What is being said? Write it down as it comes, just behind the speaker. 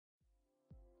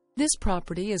This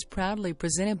property is proudly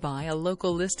presented by a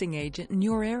local listing agent in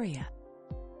your area.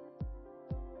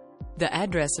 The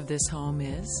address of this home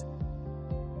is.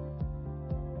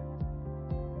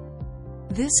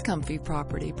 This comfy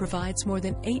property provides more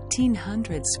than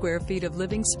 1,800 square feet of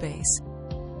living space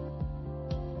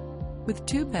with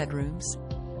 2 bedrooms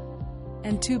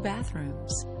and 2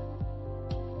 bathrooms.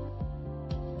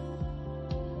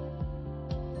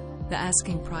 The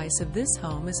asking price of this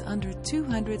home is under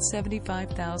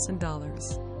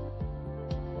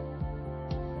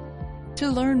 $275,000. To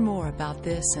learn more about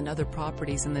this and other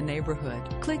properties in the neighborhood,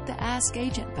 click the Ask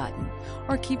Agent button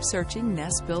or keep searching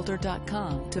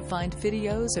nestbuilder.com to find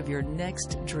videos of your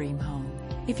next dream home.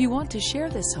 If you want to share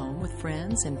this home with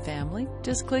friends and family,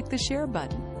 just click the Share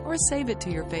button or save it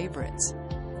to your favorites.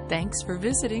 Thanks for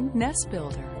visiting Nest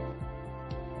Builder.